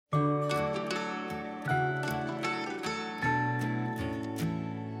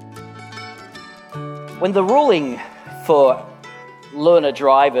When the ruling for learner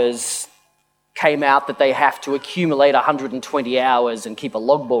drivers came out that they have to accumulate 120 hours and keep a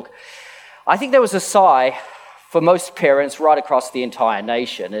logbook, I think there was a sigh for most parents right across the entire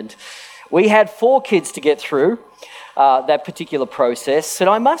nation. And we had 4 kids to get through that particular process. And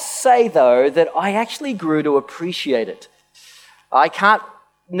I must say, though, that I actually grew to appreciate it. I can't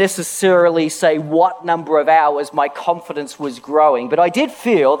necessarily say what number of hours my confidence was growing, but I did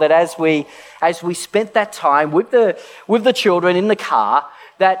feel that as we spent that time with the children in the car,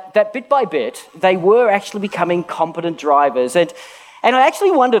 that bit by bit they were actually becoming competent drivers. And I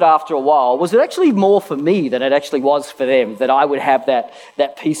actually wondered after a while, was it actually more for me than it actually was for them, that I would have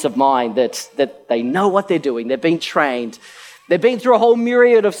that peace of mind that they know what they're doing, they've been trained, they've been through a whole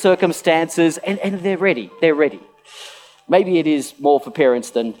myriad of circumstances, and they're ready. Maybe it is more for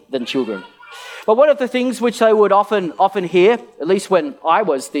parents than children. But one of the things which they would often hear, at least when I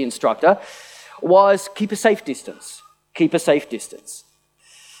was the instructor, was keep a safe distance. Keep a safe distance.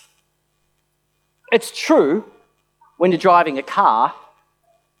 It's true when you're driving a car.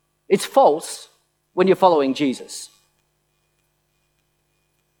 It's false when you're following Jesus.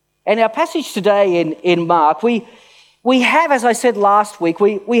 And our passage today in Mark, we have, as I said last week,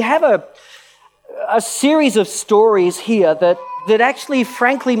 we have a series of stories here that actually,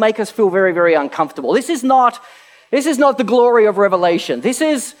 frankly, make us feel very, very uncomfortable. This is not the glory of Revelation. This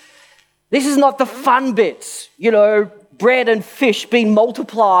is not the fun bits, bread and fish being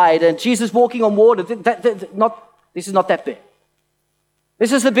multiplied and Jesus walking on water. This is not that bit.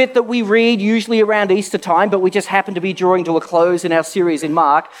 This is the bit that we read usually around Easter time, but we just happen to be drawing to a close in our series in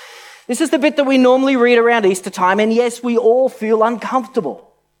Mark. This is the bit that we normally read around Easter time, and yes, we all feel uncomfortable.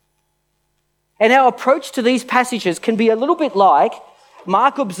 And our approach to these passages can be a little bit like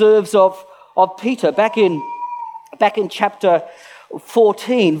Mark observes of Peter back in chapter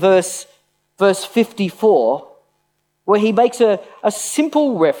 14, verse 54, where he makes a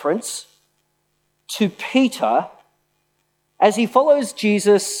simple reference to Peter as he follows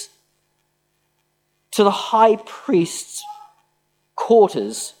Jesus to the high priest's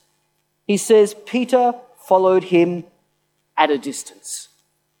quarters. He says, Peter followed him at a distance.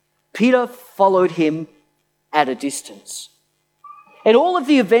 Peter followed him at a distance. And all of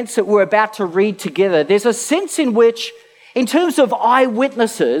the events that we're about to read together, there's a sense in which, in terms of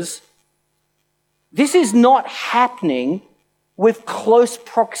eyewitnesses, this is not happening with close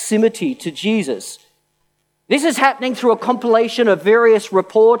proximity to Jesus. This is happening through a compilation of various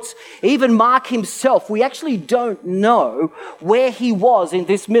reports. Even Mark himself, we actually don't know where he was in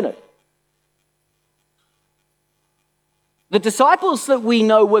this minute. The disciples that we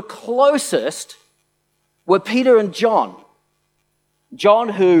know were closest were Peter and John. John,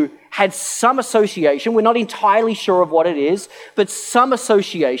 who had some association, we're not entirely sure of what it is, but some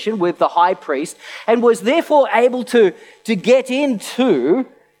association with the high priest, and was therefore able to get into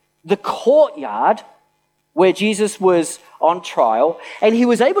the courtyard where Jesus was on trial, and he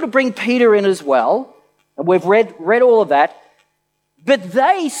was able to bring Peter in as well, and we've read all of that. But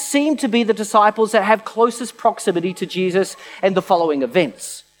they seem to be the disciples that have closest proximity to Jesus and the following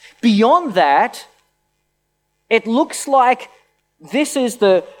events. Beyond that, it looks like this is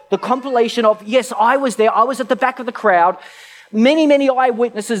the compilation of, yes, I was there, I was at the back of the crowd, many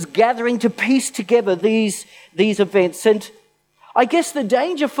eyewitnesses gathering to piece together these events. And I guess the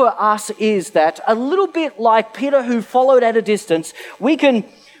danger for us is that, a little bit like Peter who followed at a distance, we can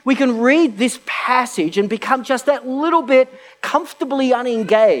read this passage and become just that little bit comfortably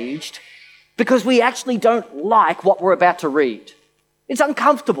unengaged because we actually don't like what we're about to read. It's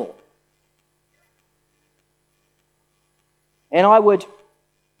uncomfortable. And I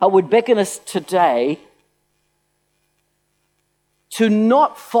would beckon us today to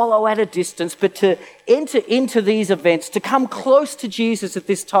not follow at a distance, but to enter into these events, to come close to Jesus at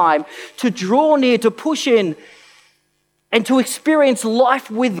this time, to draw near, to push in, and to experience life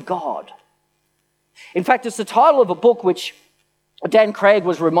with God. In fact, it's the title of a book which Dan Craig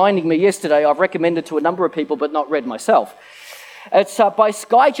was reminding me yesterday I've recommended to a number of people but not read myself. It's by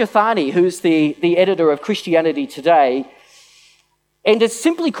Skye Jethani, who's the editor of Christianity Today, and it's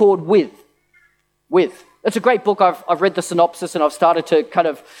simply called With. It's a great book. I've read the synopsis and I've started to kind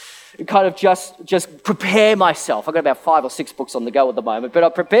of just prepare myself. I've got about 5 or 6 books on the go at the moment, but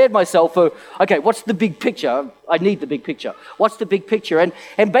I've prepared myself for, okay, what's the big picture? I need the big picture. What's the big picture?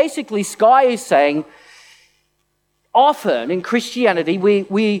 And basically Skye is saying, often in Christianity,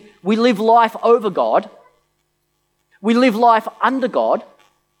 we live life over God. We live life under God.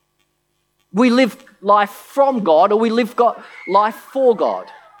 We live life from God, or we live life for God.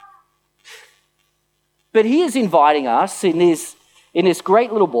 But he is inviting us in this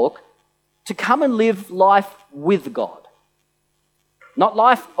great little book to come and live life with God. Not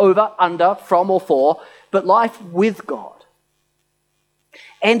life over, under, from or for, but life with God.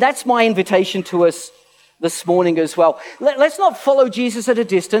 And that's my invitation to us this morning as well. Let's not follow Jesus at a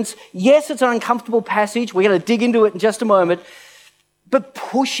distance. Yes, it's an uncomfortable passage. We're going to dig into it in just a moment. But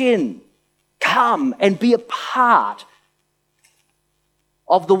push in, come and be a part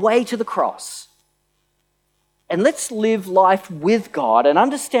of the way to the cross. And let's live life with God and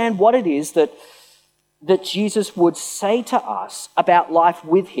understand what it is that Jesus would say to us about life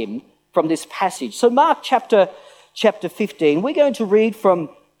with him from this passage. So Mark chapter 15, we're going to read from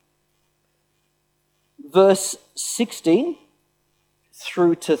verse 16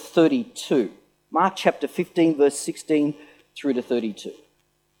 through to 32. Mark chapter 15, verse 16 through to 32.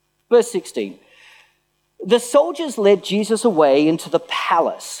 Verse 16. The soldiers led Jesus away into the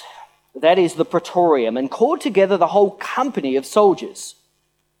palace, that is the praetorium, and called together the whole company of soldiers.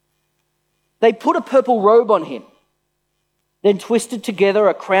 They put a purple robe on him, then twisted together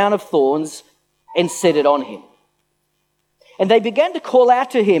a crown of thorns and set it on him. And they began to call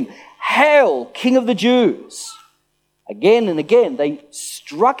out to him, "Hail, King of the Jews!" Again and again they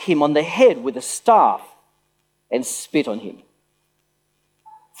struck him on the head with a staff and spit on him.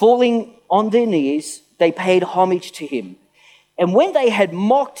 Falling on their knees, they paid homage to him. And when they had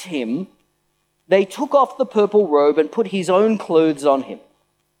mocked him, they took off the purple robe and put his own clothes on him.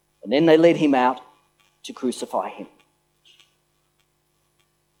 And then they led him out to crucify him.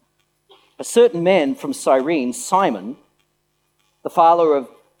 A certain man from Cyrene, Simon, the father of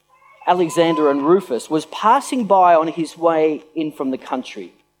Alexander and Rufus, was passing by on his way in from the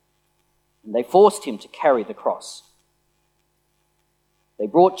country. And they forced him to carry the cross. They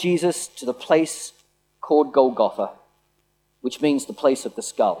brought Jesus to the place called Golgotha, which means the place of the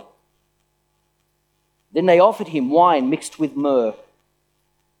skull. Then they offered him wine mixed with myrrh,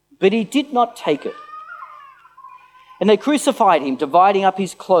 but he did not take it. And they crucified him, dividing up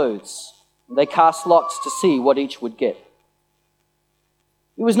his clothes. And they cast lots to see what each would get.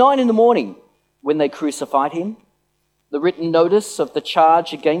 It was 9 a.m. when they crucified him. The written notice of the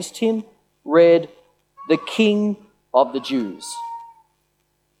charge against him read, "The King of the Jews."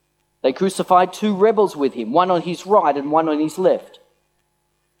 They crucified 2 rebels with him, one on his right and one on his left.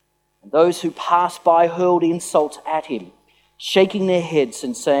 And those who passed by hurled insults at him, shaking their heads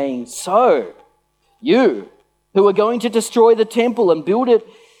and saying, "So, you who are going to destroy the temple and build it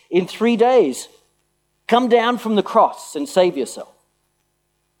in 3 days, come down from the cross and save yourself."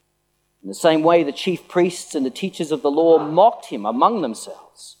 In the same way, the chief priests and the teachers of the law mocked him among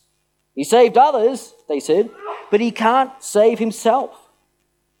themselves. "He saved others," they said, "but he can't save himself.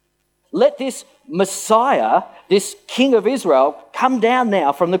 Let this Messiah, this King of Israel, come down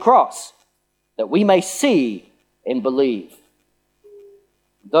now from the cross, that we may see and believe."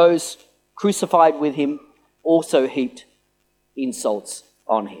 Those crucified with him also heaped insults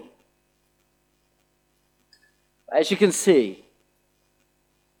on him. As you can see,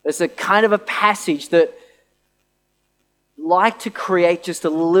 there's a kind of a passage that like to create just a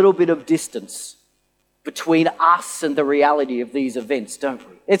little bit of distance between us and the reality of these events, don't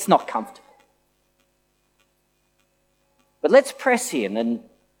we? It's not comfortable. But let's press in and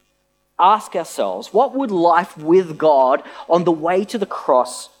ask ourselves, what would life with God on the way to the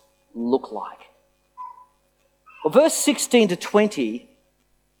cross look like? Well, verse 16 to 20,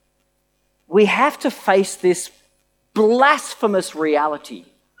 we have to face this blasphemous reality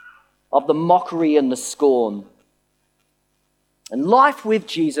of the mockery and the scorn. And life with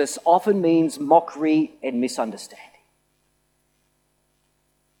Jesus often means mockery and misunderstanding.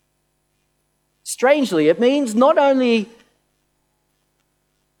 Strangely, it means not only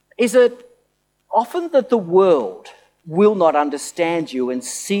is it often that the world will not understand you and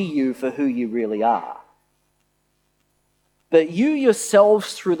see you for who you really are, but you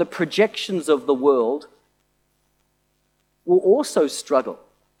yourselves, through the projections of the world, will also struggle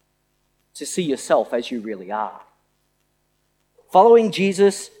to see yourself as you really are. Following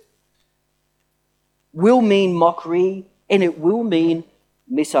Jesus will mean mockery, and it will mean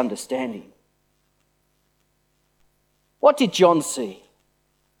misunderstanding. What did John see?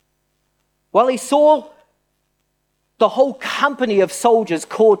 Well, he saw the whole company of soldiers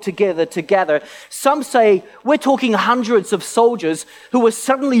called together to gather. Some say we're talking hundreds of soldiers who were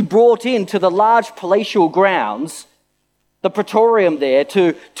suddenly brought into the large palatial grounds, the praetorium there,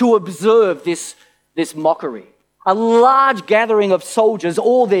 to observe this mockery. A large gathering of soldiers,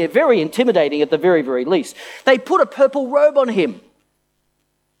 all there, very intimidating at the very, very least. They put a purple robe on him.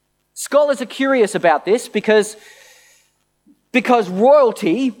 Scholars are curious about this because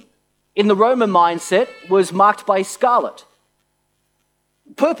royalty in the Roman mindset was marked by scarlet.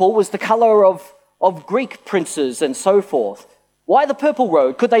 Purple was the color of Greek princes and so forth. Why the purple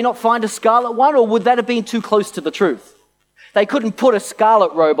robe? Could they not find a scarlet one, or would that have been too close to the truth? They couldn't put a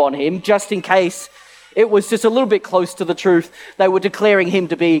scarlet robe on him just in case it was just a little bit close to the truth. They were declaring him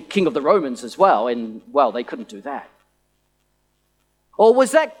to be king of the Romans as well, and, well, they couldn't do that. Or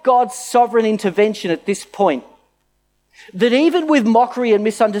was that God's sovereign intervention at this point? That even with mockery and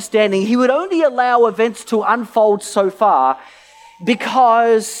misunderstanding, he would only allow events to unfold so far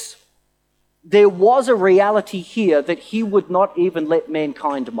because there was a reality here that he would not even let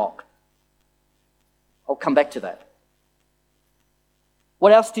mankind mock. I'll come back to that.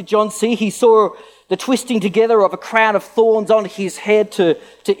 What else did John see? He saw the twisting together of a crown of thorns on his head to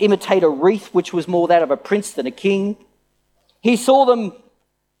imitate a wreath, which was more that of a prince than a king. He saw them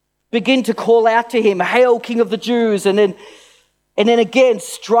begin to call out to him, "Hail, King of the Jews," and then again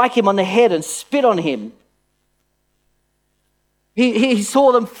strike him on the head and spit on him. He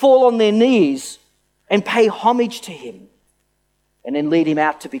saw them fall on their knees and pay homage to him and then lead him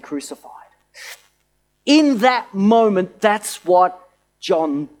out to be crucified. In that moment, that's what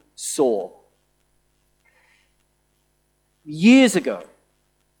John saw. Years ago,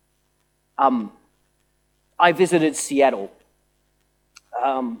 I visited Seattle.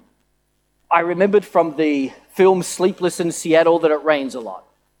 I remembered from the film Sleepless in Seattle that it rains a lot.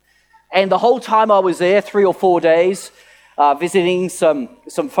 And the whole time I was there, 3 or 4 days, visiting some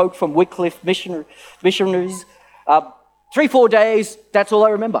folk from Wycliffe missionaries. 3-4 days, that's all I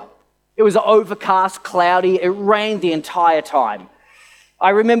remember. It was overcast, cloudy, it rained the entire time. I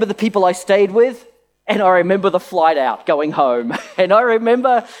remember the people I stayed with, and I remember the flight out going home. And I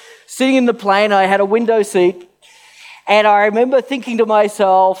remember sitting in the plane, I had a window seat, and I remember thinking to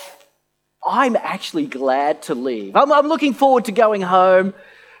myself, I'm actually glad to leave. I'm looking forward to going home,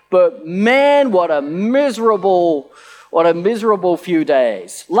 but man, what a miserable few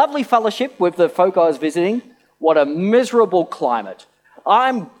days. Lovely fellowship with the folk I was visiting. What a miserable climate.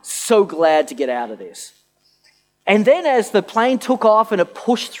 I'm so glad to get out of this. And then as the plane took off and it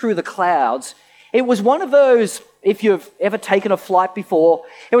pushed through the clouds, it was one of those, if you've ever taken a flight before,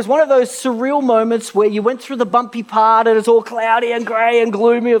 it was one of those surreal moments where you went through the bumpy part and it's all cloudy and grey and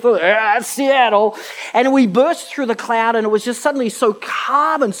gloomy. I thought, Seattle. And we burst through the cloud and it was just suddenly so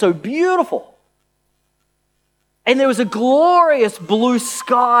calm and so beautiful. And there was a glorious blue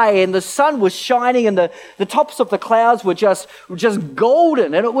sky and the sun was shining and the tops of the clouds were just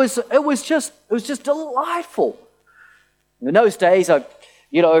golden. And it was just delightful. In those days, I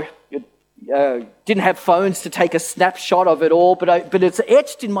didn't have phones to take a snapshot of it all, but it's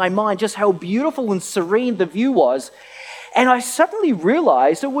etched in my mind just how beautiful and serene the view was. And I suddenly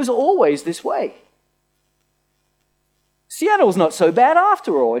realized it was always this way. Seattle's not so bad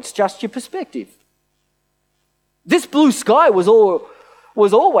after all. It's just your perspective. This blue sky was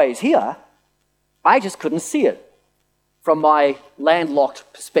always here. I just couldn't see it from my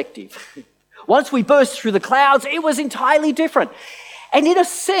landlocked perspective. Once we burst through the clouds, it was entirely different. And in a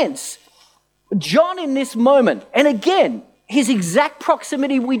sense, John in this moment, and again, his exact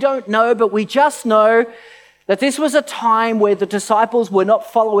proximity we don't know, but we just know that this was a time where the disciples were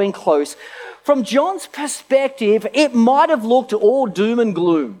not following close. From John's perspective, it might have looked all doom and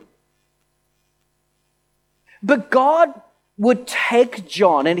gloom. But God would take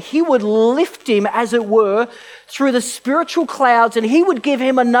John and he would lift him, as it were, through the spiritual clouds, and he would give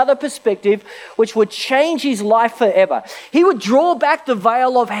him another perspective which would change his life forever. He would draw back the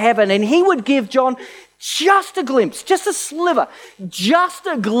veil of heaven and he would give John just a glimpse, just a sliver, just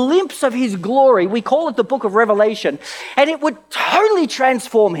a glimpse of his glory. We call it the book of Revelation, and it would totally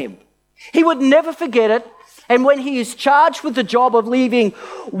transform him. He would never forget it. And when he is charged with the job of leaving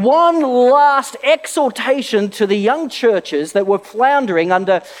one last exhortation to the young churches that were floundering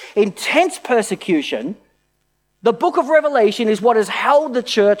under intense persecution, the book of Revelation is what has held the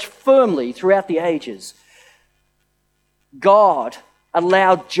church firmly throughout the ages. God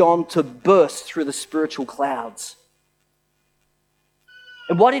allowed John to burst through the spiritual clouds.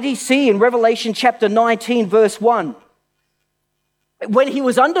 And what did he see in Revelation chapter 19, verse 1? When he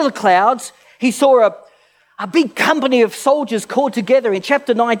was under the clouds, he saw a big company of soldiers called together in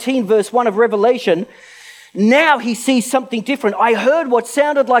chapter 19, verse 1 of Revelation. Now he sees something different. I heard what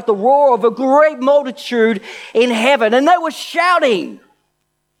sounded like the roar of a great multitude in heaven, and they were shouting.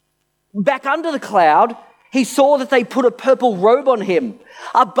 Back under the cloud, he saw that they put a purple robe on him.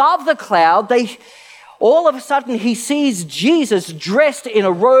 Above the cloud, all of a sudden he sees Jesus dressed in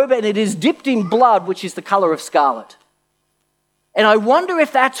a robe, and it is dipped in blood, which is the color of scarlet. And I wonder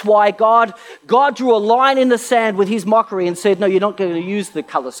if that's why God drew a line in the sand with his mockery and said, no, you're not going to use the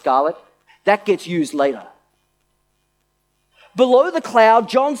color scarlet. That gets used later. below the cloud,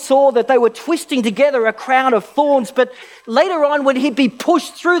 John saw that they were twisting together a crown of thorns. But later on, when he'd be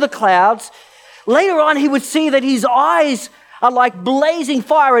pushed through the clouds, later on he would see that his eyes are like blazing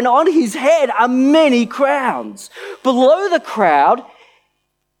fire, and on his head are many crowns. Below the crowd,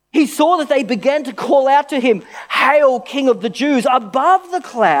 he saw that they began to call out to him, "Hail, King of the Jews." Above the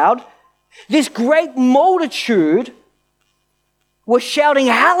cloud, this great multitude were shouting,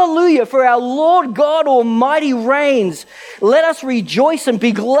 "Hallelujah, for our Lord God Almighty reigns. Let us rejoice and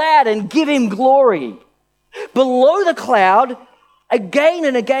be glad and give him glory." Below the cloud, again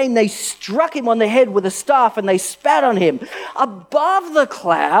and again, they struck him on the head with a staff and they spat on him. Above the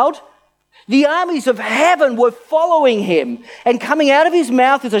cloud, the armies of heaven were following him, and coming out of his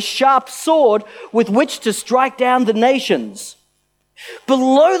mouth is a sharp sword with which to strike down the nations.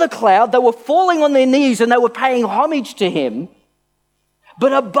 Below the cloud, they were falling on their knees and they were paying homage to him.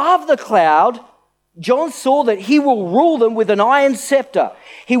 But above the cloud, John saw that he will rule them with an iron scepter.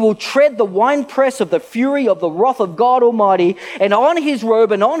 He will tread the winepress of the fury of the wrath of God Almighty, and on his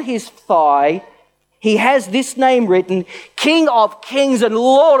robe and on his thigh, he has this name written, King of Kings and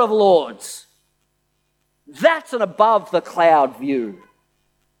Lord of Lords. That's an above the cloud view.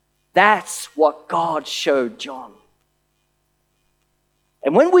 That's what God showed John.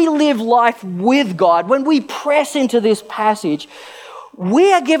 And when we live life with God, when we press into this passage,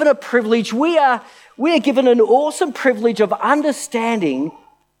 we are given a privilege, we are given an awesome privilege of understanding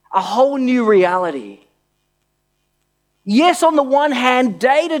a whole new reality. Yes, on the one hand,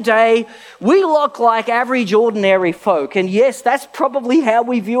 day to day, we look like average, ordinary folk. And yes, that's probably how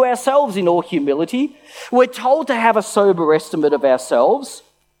we view ourselves in all humility. We're told to have a sober estimate of ourselves.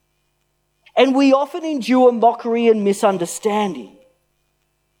 And we often endure mockery and misunderstanding.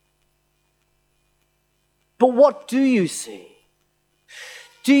 But what do you see?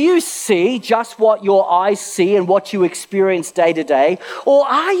 Do you see just what your eyes see and what you experience day to day? Or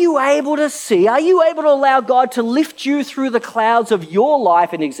are you able to see, are you able to allow God to lift you through the clouds of your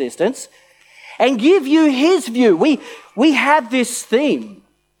life and existence and give you his view? We have this theme,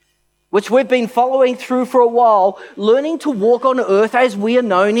 which we've been following through for a while, learning to walk on earth as we are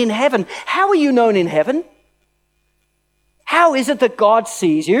known in heaven. How are you known in heaven? How is it that God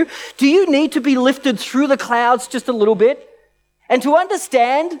sees you? Do you need to be lifted through the clouds just a little bit? And to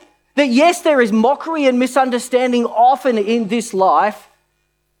understand that, yes, there is mockery and misunderstanding often in this life,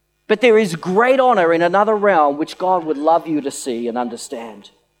 but there is great honor in another realm which God would love you to see and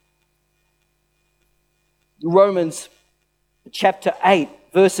understand. Romans chapter 8,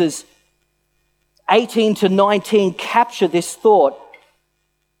 verses 18 to 19 capture this thought.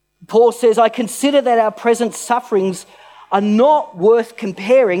 Paul says, "I consider that our present sufferings are not worth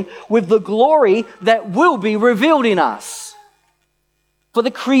comparing with the glory that will be revealed in us. For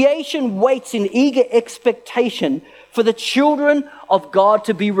the creation waits in eager expectation for the children of God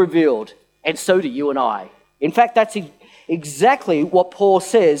to be revealed." And so do you and I. In fact, that's exactly what Paul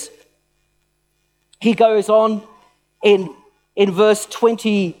says. He goes on in verse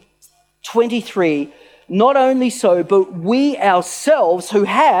 23, "Not only so, but we ourselves who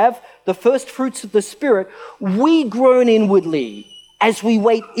have the first fruits of the Spirit, we groan inwardly as we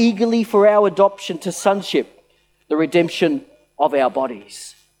wait eagerly for our adoption to sonship, the redemption of our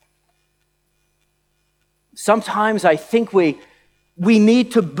bodies." Sometimes I think we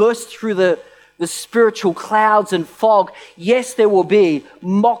need to burst through the spiritual clouds and fog. Yes, there will be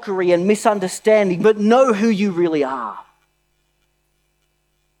mockery and misunderstanding, but know who you really are.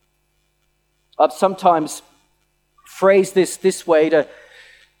 I've sometimes phrased this way, to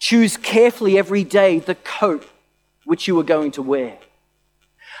choose carefully every day the coat which you are going to wear.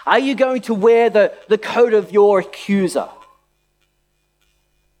 Are you going to wear the coat of your accuser?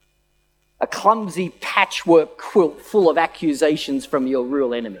 A clumsy patchwork quilt full of accusations from your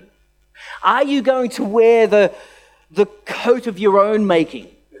real enemy? Are you going to wear the coat of your own making,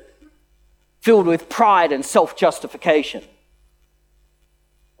 filled with pride and self-justification?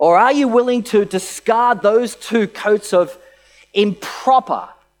 Or are you willing to discard those two coats of improper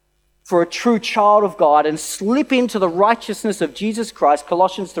for a true child of God and slip into the righteousness of Jesus Christ?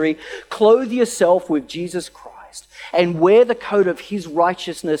 Colossians 3, "Clothe yourself with Jesus Christ and wear the coat of his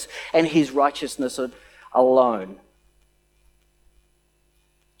righteousness and his righteousness alone."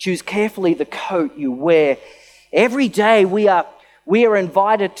 Choose carefully the coat you wear. Every day we are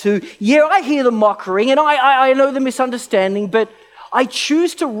invited to, I hear the mockery and I know the misunderstanding, but I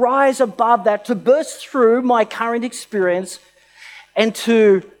choose to rise above that, to burst through my current experience and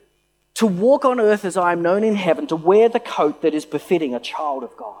to walk on earth as I am known in heaven, to wear the coat that is befitting a child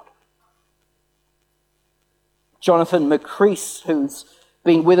of God. Jonathan McCrease, who's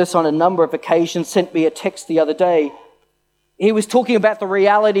been with us on a number of occasions, sent me a text the other day He was talking about the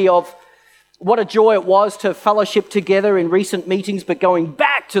reality of what a joy it was to fellowship together in recent meetings, but going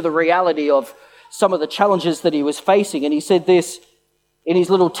back to the reality of some of the challenges that he was facing. And he said this in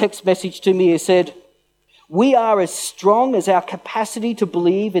his little text message to me. He said, "We are as strong as our capacity to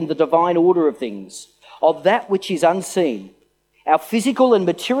believe in the divine order of things, of that which is unseen. Our physical and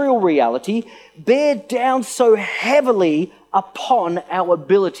material reality bear down so heavily upon our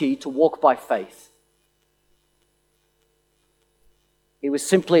ability to walk by faith." He was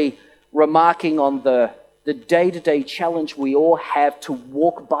simply remarking on the day-to-day challenge we all have to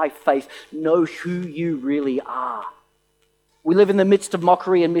walk by faith, know who you really are. We live in the midst of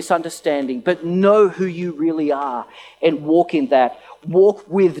mockery and misunderstanding, but know who you really are and walk in that. Walk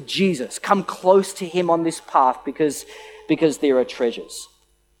with Jesus. Come close to him on this path because there are treasures.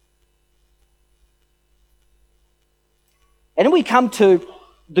 And then we come to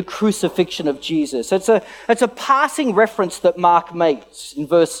the crucifixion of Jesus. It's a passing reference that Mark makes in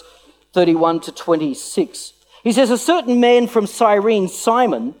verse 31 to 26. He says, "A certain man from Cyrene,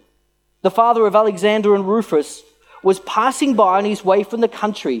 Simon, the father of Alexander and Rufus, was passing by on his way from the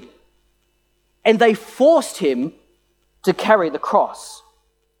country, and they forced him to carry the cross."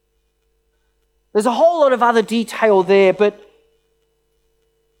 There's a whole lot of other detail there, but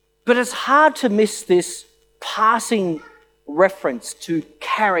it's hard to miss this passing reference to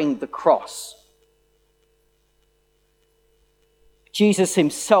carrying the cross. Jesus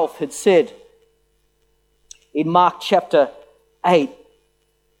himself had said in Mark chapter 8,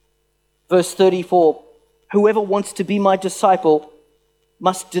 verse 34, "Whoever wants to be my disciple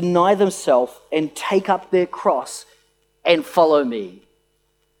must deny themselves and take up their cross and follow me."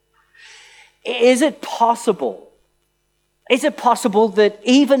 Is it possible? Is it possible that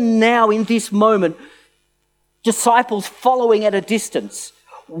even now in this moment, disciples following at a distance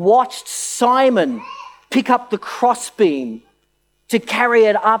watched Simon pick up the crossbeam to carry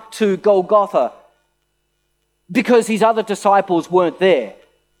it up to Golgotha because his other disciples weren't there?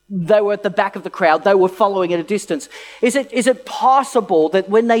 They were at the back of the crowd. They were following at a distance. Is it possible that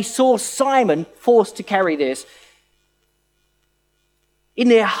when they saw Simon forced to carry this, in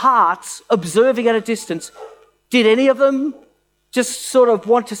their hearts, observing at a distance, did any of them just sort of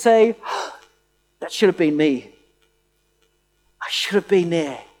want to say, "That should have been me. I should have been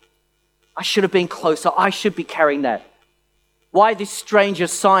there. I should have been closer. I should be carrying that. Why this stranger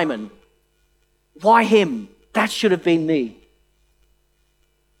Simon? Why him? That should have been me."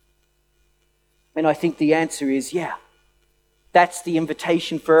 And I think the answer is, yeah. That's the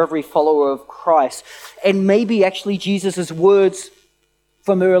invitation for every follower of Christ. And maybe actually Jesus' words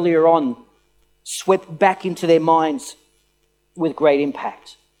from earlier on swept back into their minds with great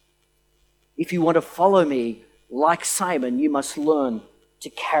impact. If you want to follow me, like Simon, you must learn to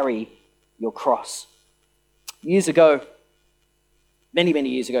carry your cross. Years ago, many, many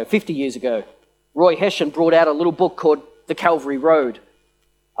years ago, 50 years ago, Roy Hession brought out a little book called The Calvary Road.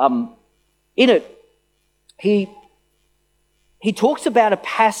 In it, he talks about a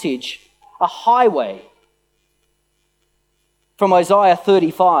passage, a highway from Isaiah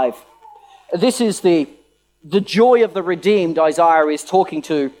 35. This is the joy of the redeemed Isaiah is talking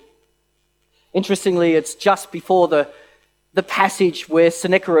to. Interestingly, it's just before the passage where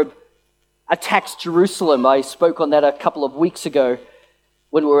Sennacherib attacks Jerusalem. I spoke on that a couple of weeks ago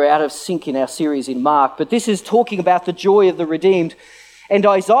when we were out of sync in our series in Mark. But this is talking about the joy of the redeemed. And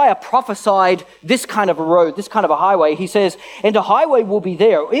Isaiah prophesied this kind of a road, this kind of a highway. He says, "And a highway will be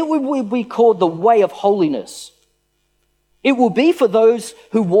there. It will be called the way of holiness. It will be for those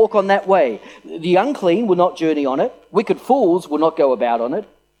who walk on that way. The unclean will not journey on it. Wicked fools will not go about on it.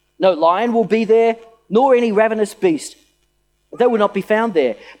 No lion will be there, nor any ravenous beast. They will not be found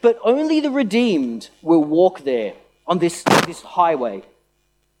there. But only the redeemed will walk there on this highway.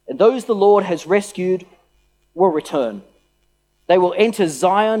 And those the Lord has rescued will return. They will enter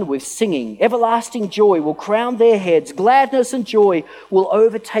Zion with singing. Everlasting joy will crown their heads. Gladness and joy will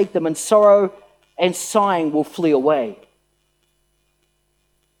overtake them, and sorrow and sighing will flee away."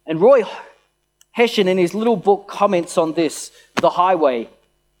 And Roy Hession, in his little book, comments on this, the highway.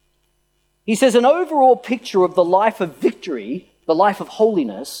 He says, "An overall picture of the life of victory, the life of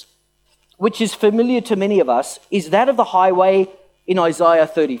holiness, which is familiar to many of us, is that of the highway in Isaiah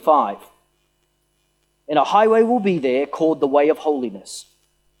 35. And a highway will be there called the way of holiness.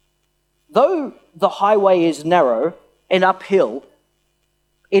 Though the highway is narrow and uphill,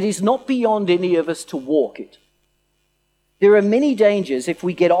 it is not beyond any of us to walk it. There are many dangers if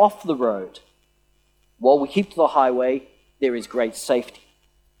we get off the road. While we keep to the highway, there is great safety."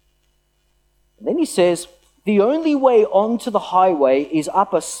 And then he says, "The only way onto the highway is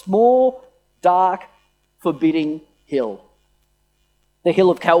up a small, dark, forbidding hill." the hill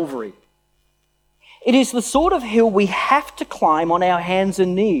of Calvary. It is the sort of hill we have to climb on our hands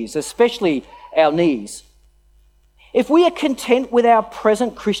and knees, especially our knees. If we are content with our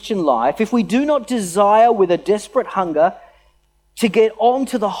present Christian life, if we do not desire with a desperate hunger to get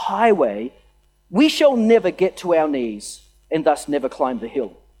onto the highway, we shall never get to our knees and thus never climb the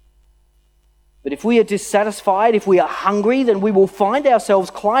hill. But if we are dissatisfied, if we are hungry, then we will find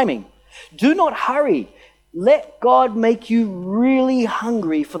ourselves climbing. Do not hurry. Let God make you really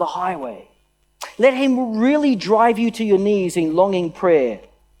hungry for the highway. Let him really drive you to your knees in longing prayer.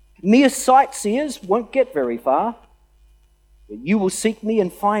 Mere sightseers won't get very far. But you will seek me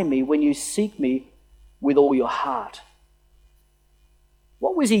and find me when you seek me with all your heart.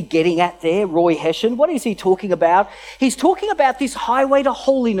 What was he getting at there, Roy Hession? What is he talking about? He's talking about this highway to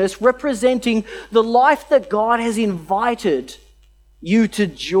holiness representing the life that God has invited you to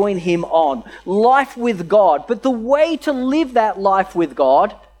join him on. Life with God. But the way to live that life with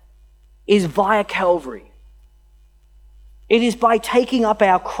God is via Calvary. It is by taking up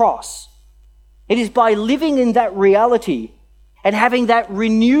our cross. It is by living in that reality and having that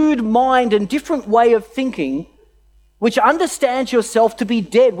renewed mind and different way of thinking which understands yourself to be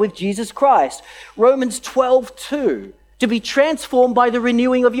dead with Jesus Christ. Romans 12:2, to be transformed by the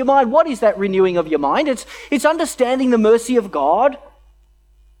renewing of your mind. What is that renewing of your mind? It's understanding the mercy of God,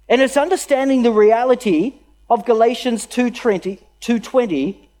 and it's understanding the reality of Galatians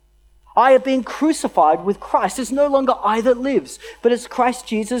 2:20. I have been crucified with Christ. It's no longer I that lives, but it's Christ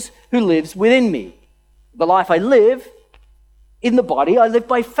Jesus who lives within me. The life I live in the body, I live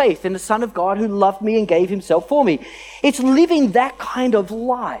by faith in the Son of God who loved me and gave himself for me. It's living that kind of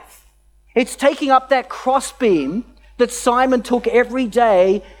life. It's taking up that crossbeam that Simon took every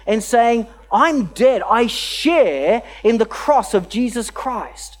day and saying, I'm dead. I share in the cross of Jesus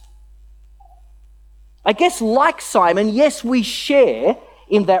Christ. I guess like Simon, yes, we share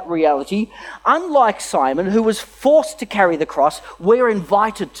in that reality. Unlike Simon, who was forced to carry the cross, we're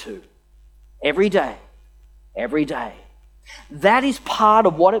invited to every day, every day. That is part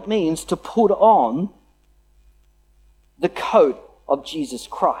of what it means to put on the coat of Jesus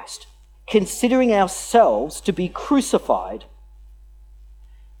Christ, considering ourselves to be crucified.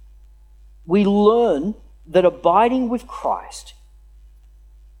 We learn that abiding with Christ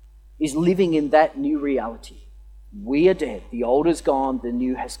is living in that new reality. We are dead. The old is gone. The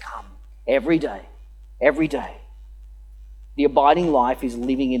new has come. Every day. Every day. The abiding life is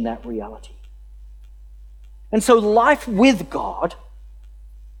living in that reality. And so life with God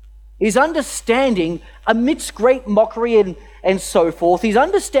is understanding, amidst great mockery and so forth, is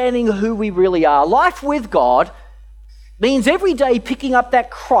understanding who we really are. Life with God means every day picking up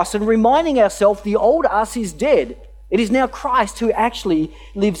that cross and reminding ourselves the old us is dead. It is now Christ who actually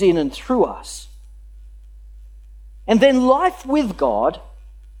lives in and through us. And then life with God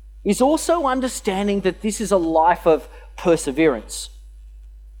is also understanding that this is a life of perseverance.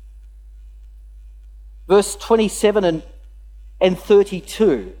 Verse 27 and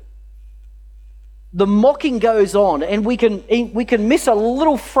 32. The mocking goes on, and we can miss a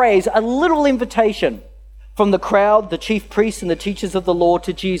little phrase, a little invitation from the crowd, the chief priests and the teachers of the law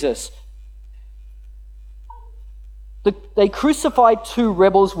to Jesus. They crucified 2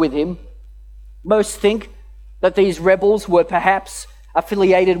 rebels with him. Most think that these rebels were perhaps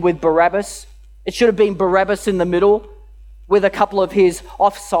affiliated with Barabbas. It should have been Barabbas in the middle with a couple of his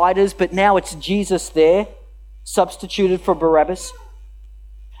offsiders, but now it's Jesus there, substituted for Barabbas.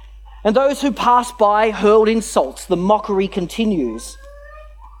 And those who passed by hurled insults. The mockery continues,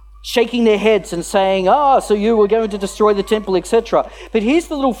 shaking their heads and saying, so you were going to destroy the temple, etc. But here's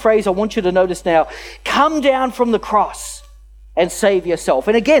the little phrase I want you to notice now. Come down from the cross and save yourself.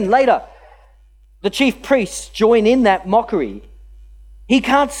 And again, later, the chief priests join in that mockery. He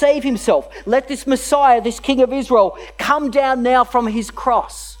can't save himself. Let this Messiah, this King of Israel, come down now from his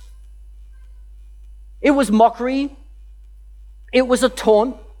cross. It was mockery. It was a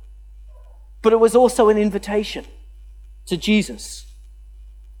taunt. But it was also an invitation to Jesus.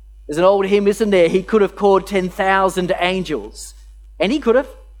 There's an old hymn, isn't there? He could have called 10,000 angels. And he could have.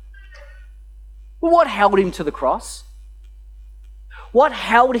 But what held him to the cross? What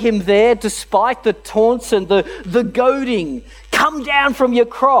held him there despite the taunts and the goading? Come down from your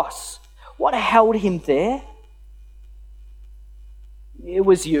cross. What held him there? It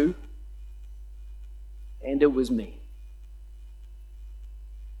was you. And it was me.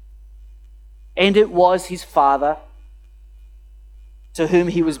 And it was his Father to whom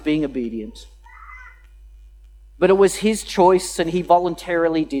he was being obedient. But it was his choice, and he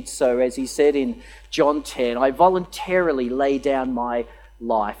voluntarily did so, as he said in John 10, I voluntarily lay down my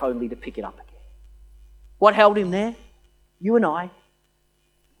life only to pick it up again. What held him there? You and I.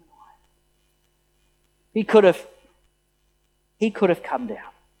 He could have come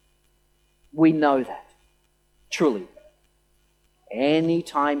down. We know that, truly,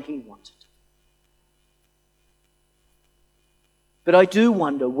 anytime he wanted. But I do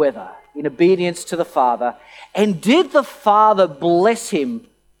wonder whether, in obedience to the Father, and did the Father bless him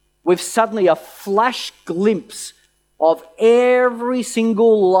with suddenly a flash glimpse of every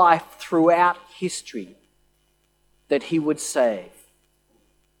single life throughout history, that he would say,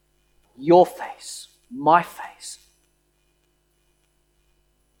 your face, my face.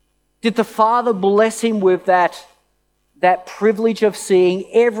 Did the Father bless him with that privilege of seeing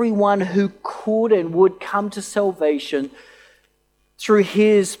everyone who could and would come to salvation through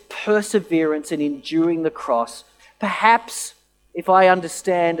his perseverance in enduring the cross? Perhaps, if I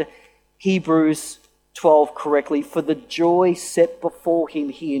understand Hebrews 12 correctly, for the joy set before him,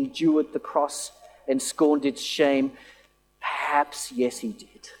 he endured the cross and scorned its shame. Perhaps, yes, he did.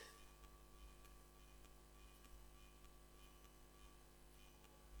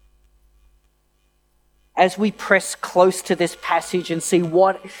 As we press close to this passage and see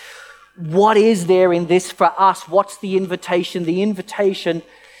what is there in this for us, what's the invitation? The invitation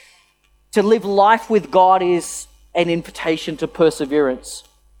to live life with God is an invitation to perseverance.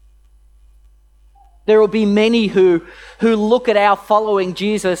 There will be many who look at our following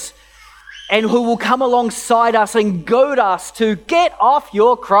Jesus and who will come alongside us and goad us to get off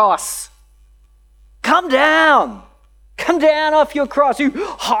your cross. Come down. Come down off your cross, you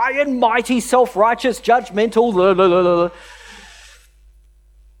high and mighty, self-righteous, judgmental. Blah, blah, blah, blah.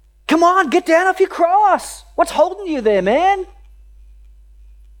 Come on, get down off your cross. What's holding you there, man?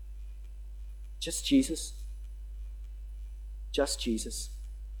 Just Jesus. Just Jesus.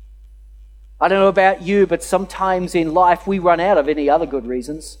 I don't know about you, but sometimes in life we run out of any other good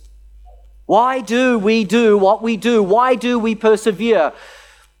reasons. Why do we do what we do? Why do we persevere?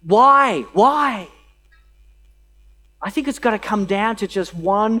 Why? I think it's got to come down to just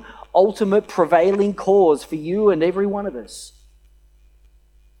one ultimate prevailing cause for you and every one of us.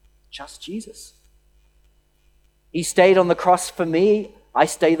 Just Jesus. He stayed on the cross for me. I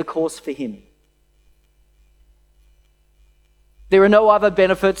stay the course for him. There are no other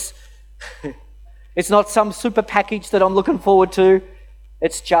benefits. It's not some super package that I'm looking forward to.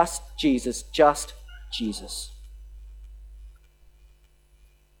 It's just Jesus. Just Jesus.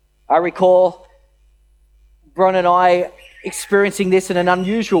 I recall Bron and I experiencing this in an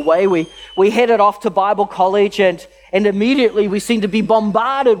unusual way. We headed off to Bible college and immediately we seemed to be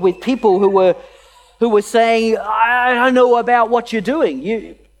bombarded with people who were saying, I don't know about what you're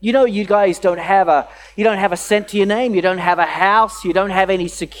doing. You know, you guys don't have a cent to your name. You don't have a house. You don't have any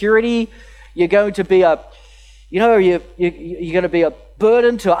security. You're going to be you're going to be a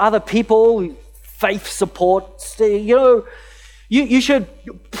burden to other people. Faith support. You should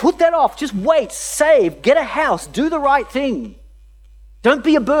put that off. Just wait, save, get a house, do the right thing. Don't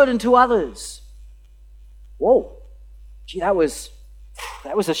be a burden to others. Whoa, gee, that was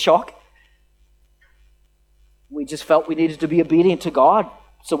a shock. We just felt we needed to be obedient to God,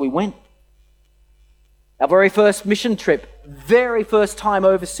 so we went. Our very first mission trip, very first time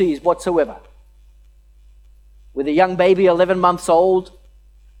overseas whatsoever. With a young baby, 11 months old,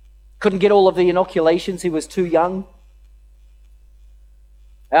 couldn't get all of the inoculations, he was too young.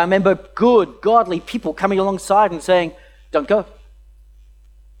 I remember good, godly people coming alongside and saying, don't go.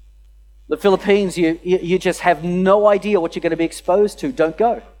 The Philippines, you just have no idea what you're going to be exposed to. Don't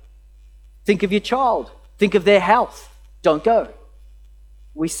go. Think of your child. Think of their health. Don't go.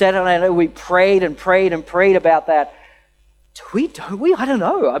 We sat on it, we prayed and prayed and prayed about that. Don't we? I don't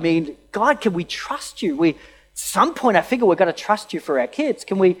know. I mean, God, can we trust you? At some point I figure we're going to trust you for our kids.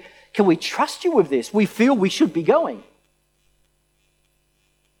 Can we trust you with this? We feel we should be going.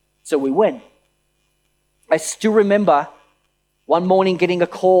 So we went. I still remember one morning getting a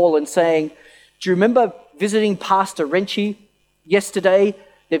call and saying, do you remember visiting Pastor Renchi yesterday?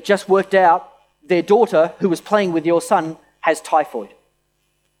 They've just worked out their daughter, who was playing with your son, has typhoid.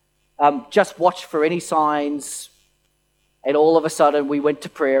 Just watch for any signs. And all of a sudden we went to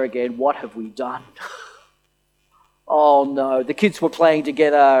prayer again. What have we done? Oh no, the kids were playing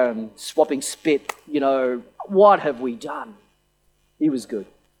together and swapping spit. What have we done? He was good.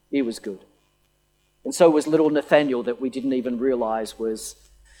 He was good. And so was little Nathaniel, that we didn't even realize was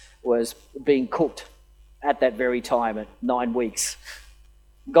being cooked at that very time at 9 weeks.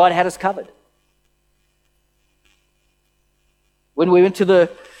 God had us covered. When we went to the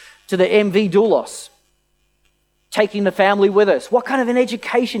MV Doulos, taking the family with us, what kind of an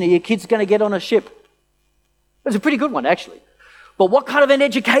education are your kids going to get on a ship? It was a pretty good one, actually. But what kind of an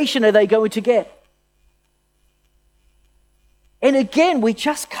education are they going to get? And again, we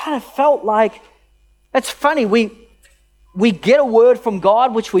just kind of felt like It's funny, we get a word from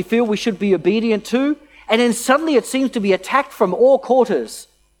God which we feel we should be obedient to, and then suddenly it seems to be attacked from all quarters.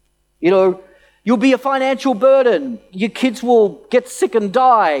 You'll be a financial burden. Your kids will get sick and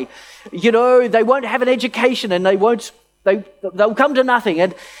die. They won't have an education, and they'll come to nothing.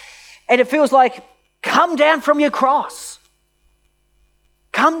 And it feels like, come down from your cross.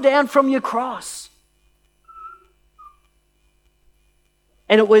 Come down from your cross.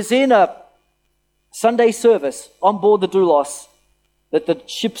 And it was in a Sunday service on board the Doulos that the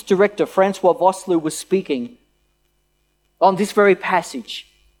ship's director, Francois Vosloo, was speaking on this very passage.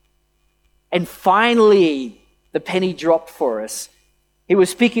 And finally, the penny dropped for us. He was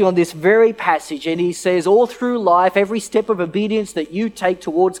speaking on this very passage, and he says, all through life, every step of obedience that you take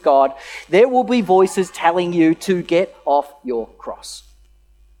towards God, there will be voices telling you to get off your cross.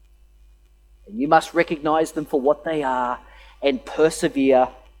 And you must recognize them for what they are and persevere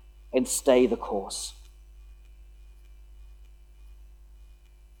and stay the course.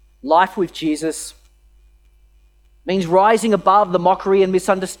 Life with Jesus means rising above the mockery and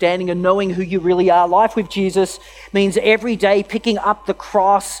misunderstanding and knowing who you really are. Life with Jesus means every day picking up the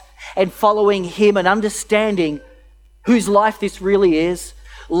cross and following him and understanding whose life this really is.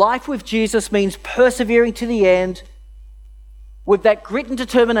 Life with Jesus means persevering to the end with that grit and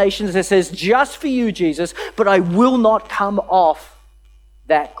determination that says, just for you, Jesus, but I will not come off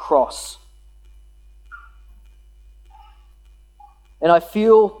that cross. And I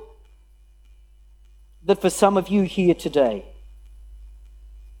feel that for some of you here today,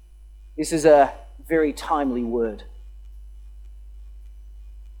 this is a very timely word.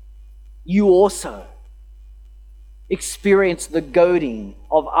 You also experience the goading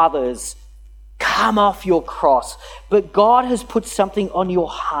of others. Come off your cross. But God has put something on your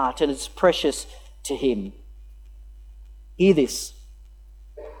heart and it's precious to him. Hear this.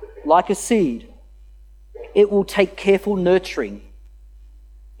 Like a seed, it will take careful nurturing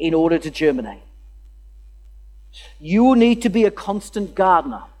in order to germinate. You will need to be a constant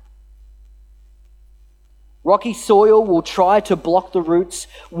gardener. Rocky soil will try to block the roots.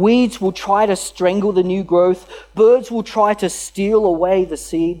 Weeds will try to strangle the new growth. Birds will try to steal away the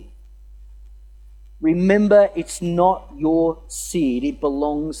seed. Remember, it's not your seed. It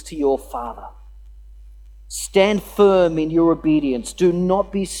belongs to your Father. Stand firm in your obedience. Do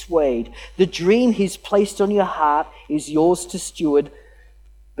not be swayed. The dream he's placed on your heart is yours to steward,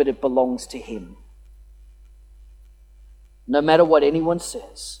 but it belongs to him. No matter what anyone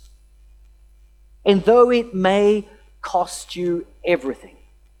says. And though it may cost you everything,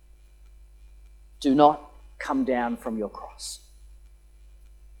 do not come down from your cross.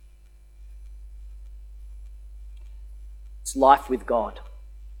 It's life with God.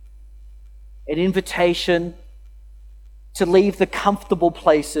 An invitation to leave the comfortable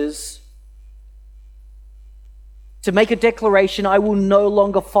places, to make a declaration, I will no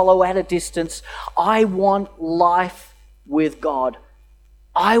longer follow at a distance. I want life with God.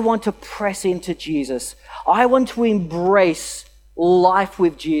 I want to press into Jesus. I want to embrace life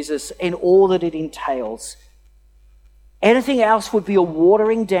with Jesus and all that it entails. Anything else would be a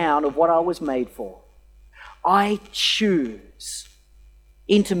watering down of what I was made for. I choose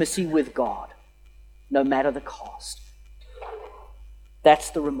intimacy with God, no matter the cost.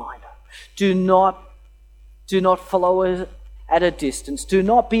 That's the reminder. Do not follow at a distance. Do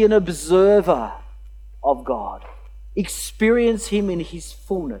not be an observer of God. Experience him in his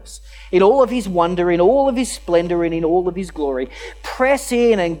fullness, in all of his wonder, in all of his splendor, and in all of his glory. Press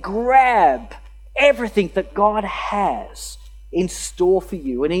in and grab everything that God has in store for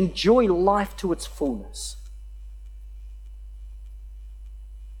you and enjoy life to its fullness.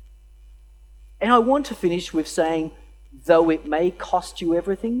 And I want to finish with saying, though it may cost you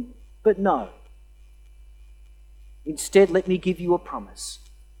everything, but no. Instead, let me give you a promise.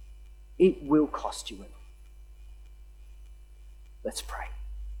 It will cost you everything. Let's pray.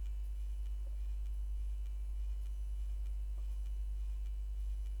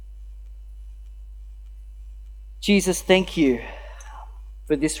 Jesus, thank you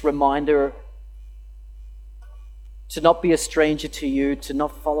for this reminder to not be a stranger to you, to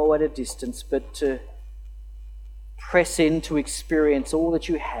not follow at a distance, but to press in to experience all that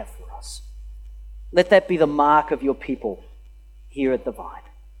you have for us. Let that be the mark of your people here at the Vine.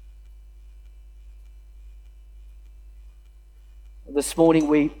 This morning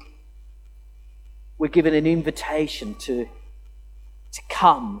we're given an invitation to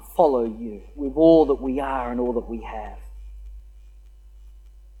come follow you with all that we are and all that we have.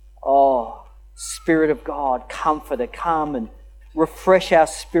 Oh, Spirit of God, Comforter, come and refresh our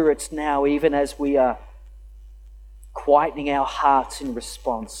spirits now, even as we are quietening our hearts in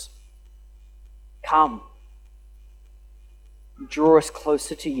response. Come. Draw us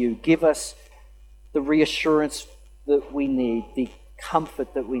closer to you. Give us the reassurance that we need, the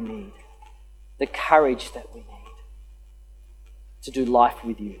comfort that we need, the courage that we need to do life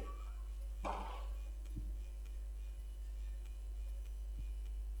with you.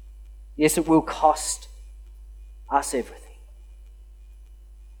 Yes, it will cost us everything.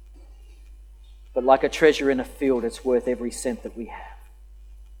 But like a treasure in a field, it's worth every cent that we have.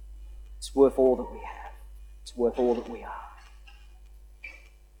 It's worth all that we have. It's worth all that we are.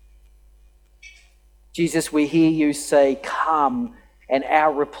 Jesus, we hear you say, come, and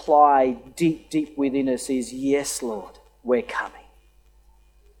our reply deep, deep within us is, yes, Lord, we're coming.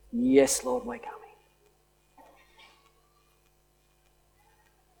 Yes, Lord, we're coming.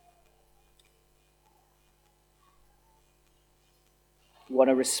 We want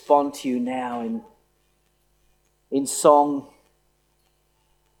to respond to you now in song.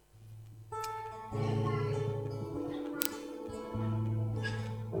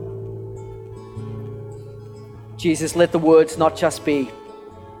 Jesus, let the words not just be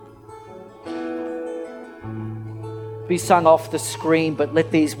sung off the screen, but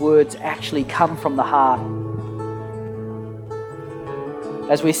let these words actually come from the heart.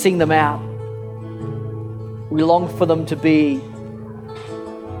 As we sing them out, we long for them to be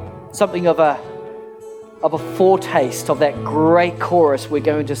something of a foretaste of that great chorus we're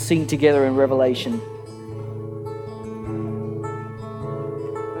going to sing together in Revelation.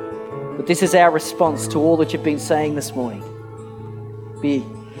 But this is our response to all that you've been saying this morning.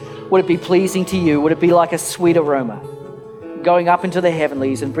 Would it be pleasing to you? Would it be like a sweet aroma going up into the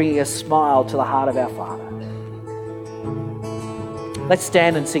heavenlies and bringing a smile to the heart of our Father? Let's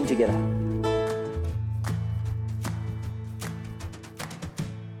stand and sing together.